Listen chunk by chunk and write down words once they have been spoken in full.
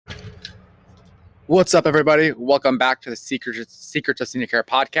What's up, everybody? Welcome back to the Secrets of Senior Care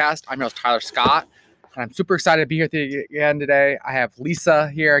podcast. I'm your host, Tyler Scott, and I'm super excited to be here with you again today. I have Lisa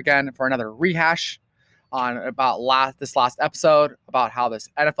here again for another rehash on about this last episode about how this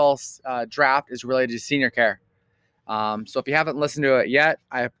NFL draft is related to senior care. So if you haven't listened to it yet,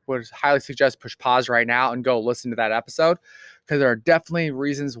 I would highly suggest push pause right now and go listen to that episode because there are definitely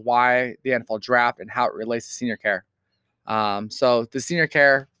reasons why the NFL draft and how it relates to senior care. So the senior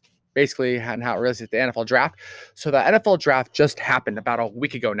care basically and how it relates to the NFL draft. So the NFL draft just happened about a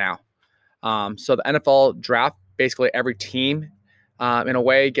week ago now. So the NFL draft, basically every team in a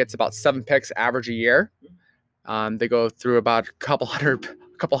way gets about 7 picks average a year. They go through about a couple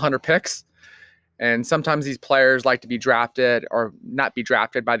hundred picks. And sometimes these players like to be drafted or not be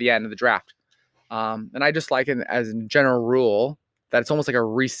drafted by the end of the draft. And I just like it as a general rule that it's almost like a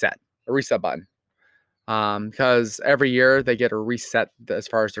reset button. Because every year they get a reset as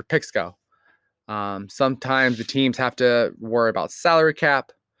far as their picks go. Sometimes the teams have to worry about salary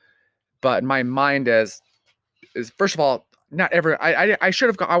cap, but my mind is first of all, not every. I should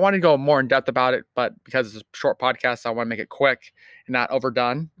have. I wanted to go more in depth about it, but because it's a short podcast, I want to make it quick and not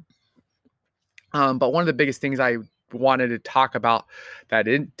overdone. But one of the biggest things I wanted to talk about that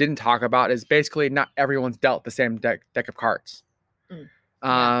I didn't talk about is basically not everyone's dealt the same deck of cards.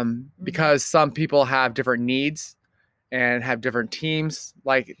 Because some people have different needs and have different teams.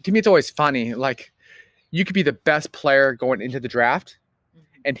 Like, to me, it's always funny. Like, you could be the best player going into the draft,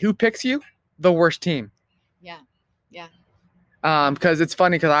 and who picks you? The worst team. Yeah. Because it's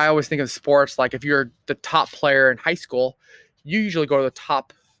funny because I always think of sports, like if you're the top player in high school, you usually go to the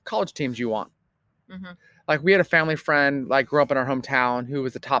top college teams you want. Mm-hmm. Like, we had a family friend, like, grew up in our hometown who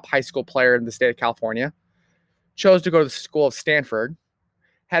was the top high school player in the state of California, chose to go to the school of Stanford,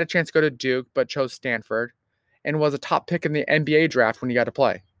 had a chance to go to Duke, but chose Stanford, and was a top pick in the NBA draft when he got to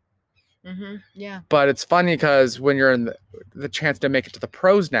play. Mm-hmm. Yeah. But it's funny because when you're in the chance to make it to the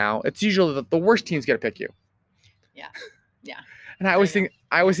pros now, it's usually the worst teams get to pick you. Yeah. And I always think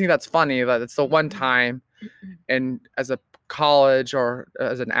that's funny that it's the one time, and as a college or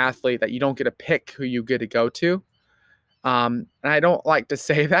as an athlete, that you don't get to pick who you get to go to. And I don't like to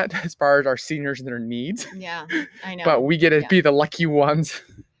say that as far as our seniors and their needs. Yeah, I know. But we get to be the lucky ones.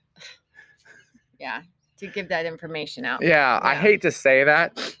 Yeah, to give that information out. Yeah, I hate to say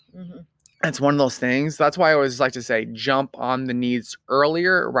that. Mm-hmm. It's one of those things. That's why I always like to say jump on the needs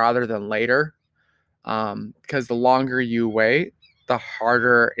earlier rather than later. Because the longer you wait, the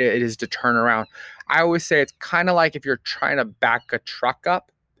harder it is to turn around. I always say it's kind of like if you're trying to back a truck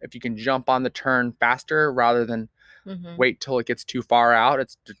up, if you can jump on the turn faster rather than wait till it gets too far out,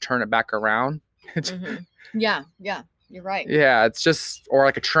 it's to turn it back around. Yeah, you're right. Yeah, it's just, or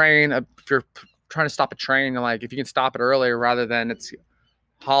like a train, if you're trying to stop a train, like if you can stop it earlier rather than it's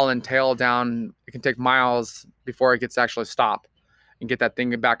hauling tail down, it can take miles before it gets actually stopped and get that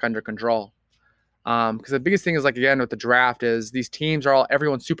thing back under control. Because the biggest thing is, like, again, with the draft is these teams are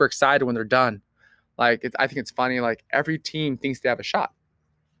everyone's super excited when they're done. Like, I think it's funny, like every team thinks they have a shot.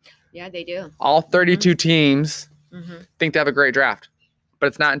 Yeah, they do. All 32 teams think they have a great draft, but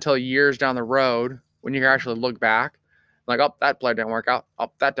it's not until years down the road when you can actually look back, like, oh, that player didn't work out.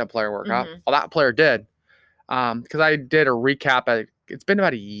 Oh, that player worked out. Oh, that player did. Because I did a recap. It's been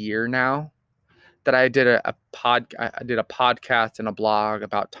about a year now that I did a podcast and a blog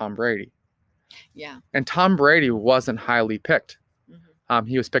about Tom Brady. Yeah. And Tom Brady wasn't highly picked.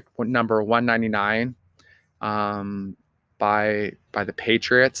 He was picked number 199 by the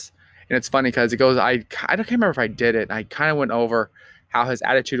Patriots. And it's funny because it goes, I don't remember if I did it. I kind of went over how his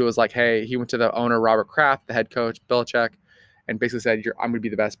attitude was like, hey, he went to the owner, Robert Kraft, the head coach, Belichick, and basically said, I'm going to be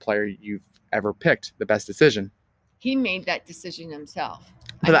the best player you've ever picked, the best decision. He made that decision himself.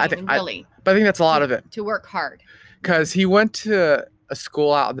 But I think that's a lot of it. To work hard. Because he went to a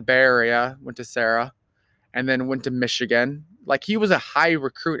school out in the Bay Area, went to Sarah, and then went to Michigan. Like, he was a high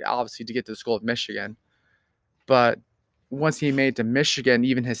recruit, obviously, to get to the school of Michigan. But once he made it to Michigan,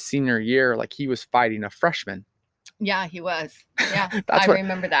 even his senior year, like, he was fighting a freshman. Yeah, he was. Yeah, I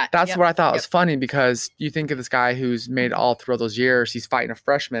remember that. That's what I thought was funny, because you think of this guy who's made all through those years, he's fighting a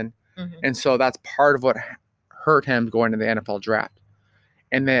freshman. And so that's part of what hurt him going to the NFL draft.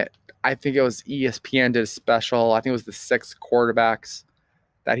 And that, I think it was ESPN did a special, I think it was the 6 quarterbacks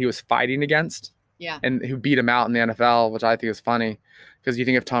that he was fighting against. Yeah. And who beat him out in the NFL, which I think is funny, because you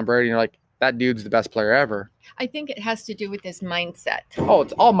think of Tom Brady and you're like, that dude's the best player ever. I think it has to do with his mindset. Oh,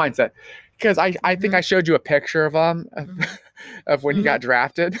 it's all mindset. Because I think I showed you a picture of him of when he got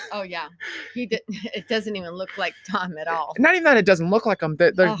drafted. Oh, yeah. It doesn't even look like Tom at all. Not even that it doesn't look like him.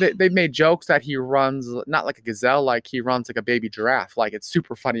 They've made jokes that he runs not like a gazelle, like he runs like a baby giraffe. Like, it's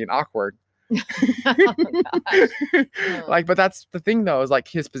super funny and awkward. Oh, gosh. Oh. Like, but that's the thing though, is like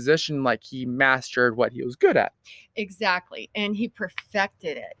his position, like he mastered what he was good at. Exactly. And he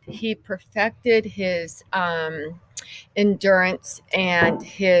perfected it. He perfected his endurance and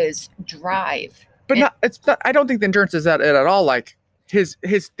his drive. But And- I don't think the endurance is it at all. Like his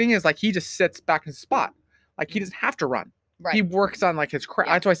thing is like he just sits back in his spot. Like he doesn't have to run. Right. He works on like his craft.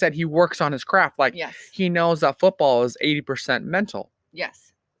 Yeah. That's why I said he works on his craft. Like Yes. he knows that football is 80% mental.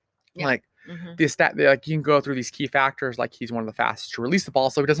 Yes. Yeah. Like Mhm. like you can go through these key factors. Like he's one of the fastest to release the ball,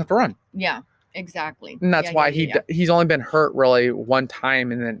 so he doesn't have to run. Yeah. Exactly. And that's Yeah, why yeah, yeah. he's only been hurt really one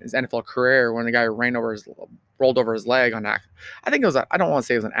time in his NFL career when the guy rolled over his leg on that. I think it was I don't want to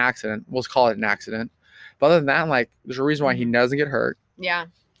say it was an accident. We'll just call it an accident. But other than that, like there's a reason why he doesn't get hurt. Yeah.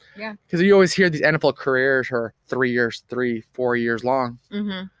 Because you always hear these NFL careers are 4 years long. Mm-hmm.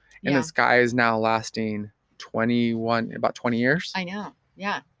 And Yeah. this guy is now lasting about 20 years. I know.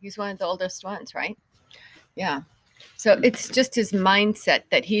 Yeah. He's one of the oldest ones, right? Yeah. So it's just his mindset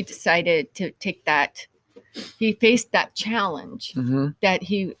that he decided to take that. He faced that challenge Mm-hmm. that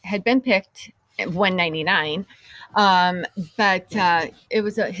he had been picked at 199. But it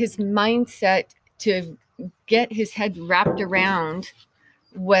was his mindset to get his head wrapped around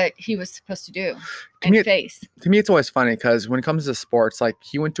what he was supposed to do and face. To me, it's always funny because when it comes to sports, like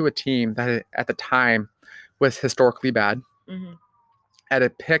he went to a team that at the time was historically bad. Mm-hmm. At a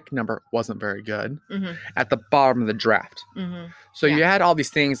pick number wasn't very good. Mm-hmm. At the bottom of the draft. Mm-hmm. So Yeah. you had all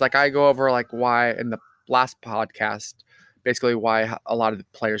these things. Like I go over like why in the last podcast, basically why a lot of the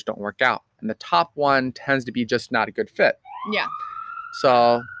players don't work out. And the top one tends to be just not a good fit. Yeah.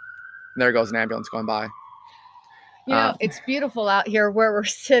 So there goes an ambulance going by. You know, it's beautiful out here where we're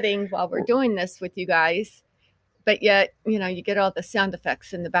sitting while we're doing this with you guys. But yet, you know, you get all the sound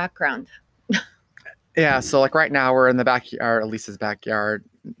effects in the background. Yeah, so like right now we're in the backyard, Lisa's backyard.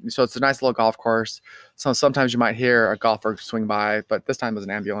 So it's a nice little golf course. So sometimes you might hear a golfer swing by, but this time it was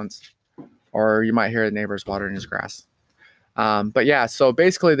an ambulance. Or you might hear the neighbor's watering his grass. But yeah, so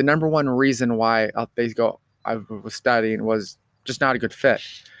basically the number one reason why I was studying was just not a good fit.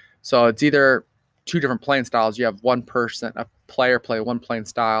 So it's either two different playing styles. You have a player play one playing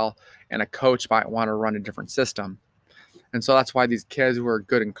style, and a coach might want to run a different system. And so that's why these kids who are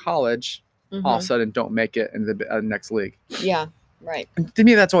good in college all of a sudden don't make it in the next league. Yeah, right. And to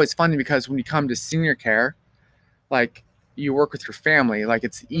me, that's always funny because when you come to senior care, like you work with your family, like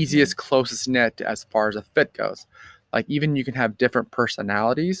it's easiest, closest knit as far as a fit goes. Like even you can have different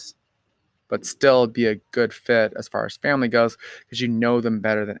personalities, but still be a good fit as far as family goes because you know them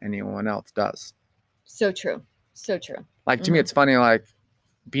better than anyone else does. So true. So true. Like to me, it's funny, like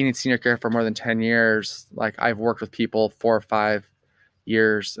being in senior care for more than 10 years, like I've worked with people 4 or 5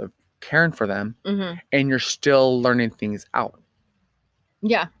 years of caring for them, and you're still learning things out.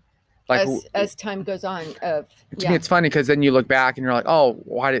 Yeah. Like as time goes on. To me, it's funny because then you look back and you're like, oh,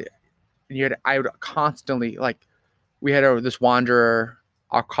 I would constantly, like, we had this wanderer,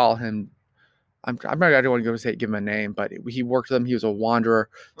 I'll call him, I don't want to give him a name, but he worked with him. He was a wanderer,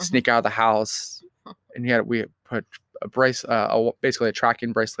 sneak out of the house, and we put basically a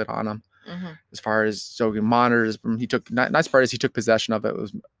tracking bracelet on him. As far as, so he monitors, nice part is he took possession of it.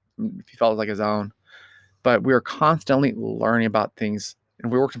 He felt like his own, but we were constantly learning about things,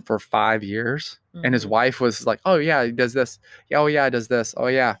 and we worked him for 5 years. And his wife was like, oh yeah, he does this. Yeah, oh yeah, he does this. Oh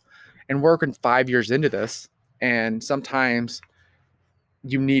yeah. And working 5 years into this, and sometimes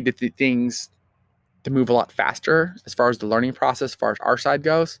you need things to move a lot faster as far as the learning process, as far as our side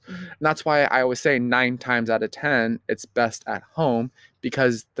goes. And that's why I always say 9 times out of 10, it's best at home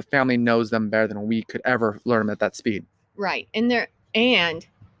because the family knows them better than we could ever learn them at that speed. Right. And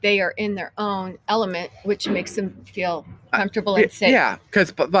they are in their own element, which makes them feel comfortable and safe. Yeah,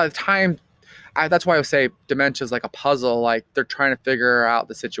 because by the time, that's why I would say dementia is like a puzzle. Like they're trying to figure out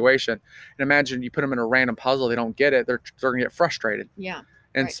the situation. And imagine you put them in a random puzzle, they don't get it, they're going to get frustrated. Yeah.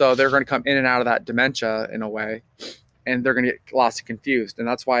 And right. so they're going to come in and out of that dementia in a way, and they're going to get lost and confused. And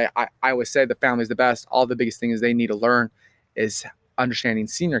that's why I always say the family's the best. All the biggest things they need to learn is understanding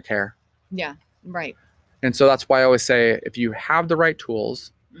senior care. Yeah, right. And so that's why I always say if you have the right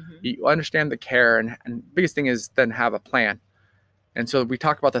tools, you understand the care, and biggest thing is then have a plan. And so we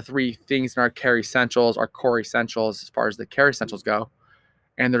talk about the 3 things in our care essentials, our core essentials as far as the care essentials go.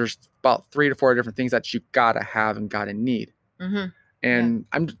 And there's about 3 to 4 different things that you gotta have and gotta need. And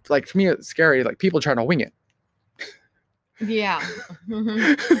I'm like, to me, it's scary. Like people trying to wing it. Yeah.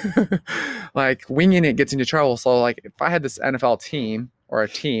 Like winging it gets into trouble. So like if I had this NFL team or a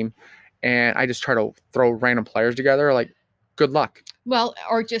team and I just try to throw random players together, like good luck. Well,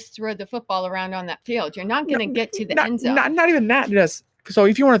 or just throw the football around on that field. You're not going to get to the end zone. Not even that. Just So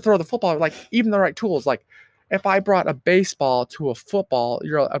if you want to throw the football, like even the right tools, like if I brought a baseball to a football,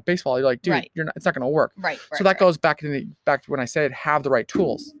 you're like, dude, Right. it's not going to work. Right. So that goes back to when I said have the right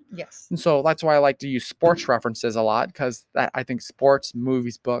tools. Yes. And so that's why I like to use sports references a lot, because I think sports,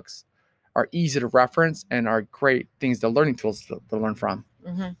 movies, books are easy to reference and are great things, the learning tools to learn from.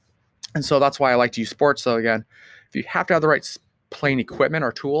 Mm-hmm. And so that's why I like to use sports. So again, if you have to have the right playing equipment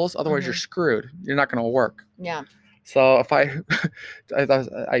or tools, otherwise you're screwed. You're not going to work. Yeah. So if I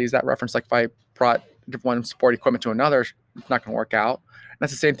use that reference, like if I brought one sport equipment to another, it's not going to work out. And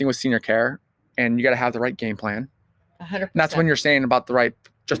that's the same thing with senior care. And you got to have the right game plan. 100%. And that's when you're saying about the right,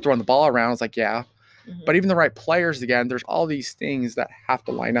 just throwing the ball around. It's like, yeah. Mm-hmm. But even the right players, again, there's all these things that have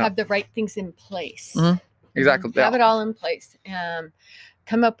to line up. Have the right things in place. Mm-hmm. Exactly. Have it all in place.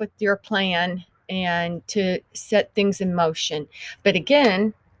 Come up with your plan and to set things in motion. But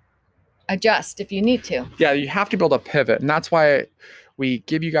again, adjust if you need to. Yeah, you have to be able to pivot. And that's why we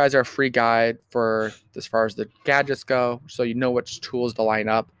give you guys our free guide for as far as the gadgets go, so you know which tools to line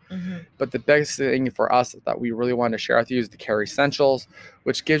up. Mm-hmm. But the biggest thing for us that we really want to share with you is the Care Essentials,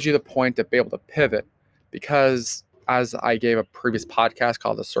 which gives you the point to be able to pivot. Because as I gave a previous podcast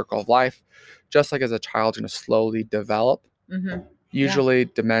called The Circle of Life, just like as a child's going to slowly develop, usually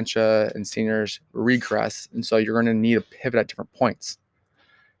dementia and seniors regress. And so you're going to need a pivot at different points.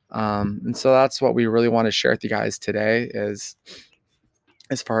 And so that's what we really want to share with you guys today, is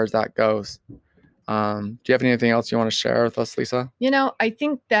as far as that goes. Do you have anything else you want to share with us, Lisa? I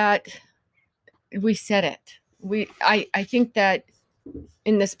think that we said it. I think that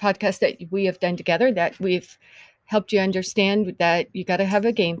in this podcast that we have done together, that we've helped you understand that you got to have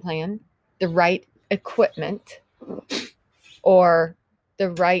a game plan, the right equipment, or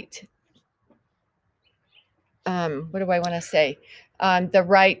the right, what do I want to say? The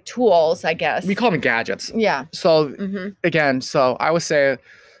right tools, I guess. We call them gadgets. Yeah. So again, so I would say,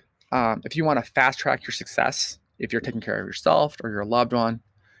 if you want to fast track your success, if you're taking care of yourself or your loved one,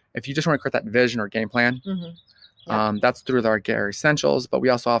 if you just want to create that vision or game plan, that's through our Care Essentials. But we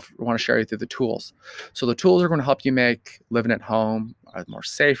also want to share you through the tools. So the tools are going to help you make living at home a more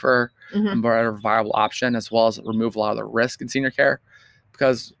safer, a more viable option, as well as remove a lot of the risk in senior care.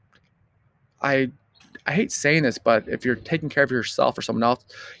 Because I hate saying this, but if you're taking care of yourself or someone else,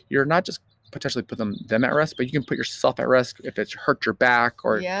 you're not just potentially put them at risk, but you can put yourself at risk if it's hurt your back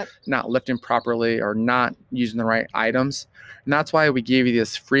or not lifting properly or not using the right items. And that's why we gave you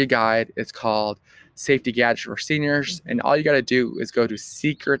this free guide. It's called Safety Gadgets for Seniors. And all you got to do is go to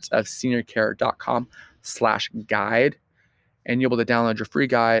secretsofseniorcare.com/guide, and you'll be able to download your free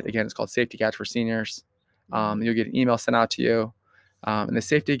guide. Again, it's called Safety Gadgets for Seniors. You'll get an email sent out to you. And the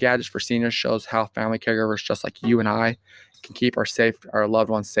Safety Gadgets for Seniors shows how family caregivers just like you and I can keep our loved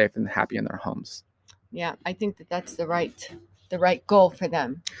ones safe and happy in their homes. Yeah, I think that's the right goal for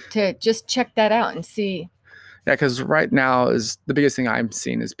them, to just check that out and see. Yeah, because right now is the biggest thing I'm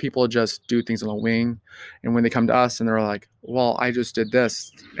seeing is people just do things on a wing. And when they come to us and they're like, well, I just did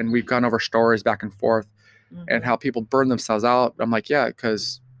this. And we've gone over stories back and forth and how people burn themselves out. I'm like, yeah,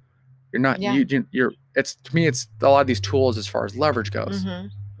 because you're not, you're, it's, to me, it's a lot of these tools as far as leverage goes.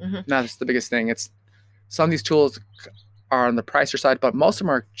 That's the biggest thing. It's some of these tools are on the pricier side, but most of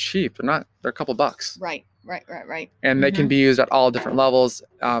them are cheap. They're a couple bucks. Right. And they can be used at all different levels.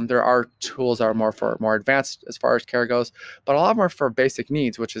 There are tools that are more advanced as far as care goes, but a lot of them are for basic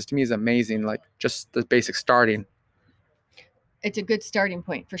needs, which is to me is amazing. Like just the basic starting. It's a good starting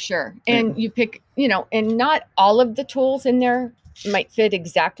point for sure. And you pick, and not all of the tools in there might fit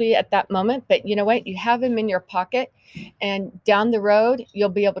exactly at that moment, but you know what? You have them in your pocket, and down the road, you'll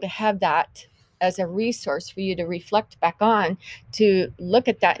be able to have that as a resource for you to reflect back on, to look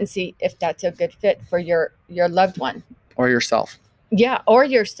at that and see if that's a good fit for your loved one. Or yourself. Yeah, or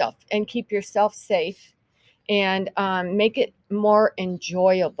yourself, and keep yourself safe and make it more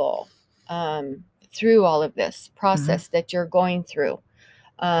enjoyable through all of this process that you're going through.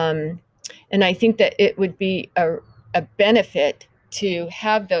 And I think that it would be a benefit to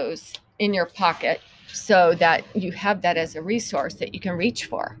have those in your pocket, so that you have that as a resource that you can reach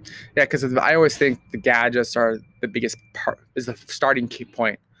for. Yeah, because I always think the gadgets are the biggest part, is the starting key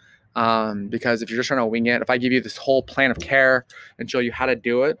point. Because if you're just trying to wing it, if I give you this whole plan of care and show you how to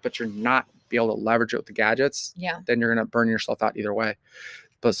do it, but you're not be able to leverage it with the gadgets, then you're going to burn yourself out either way.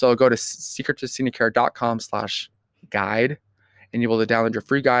 But so go to secretsofseniorcare.com/guide, and you'll be able to download your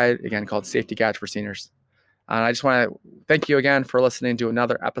free guide, again, called Safety Gadgets for Seniors. And I just want to thank you again for listening to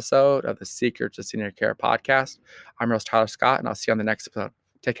another episode of the Secrets of Senior Care podcast. I'm your host, Tyler Scott, and I'll see you on the next episode.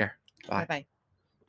 Take care. Bye. Bye-bye.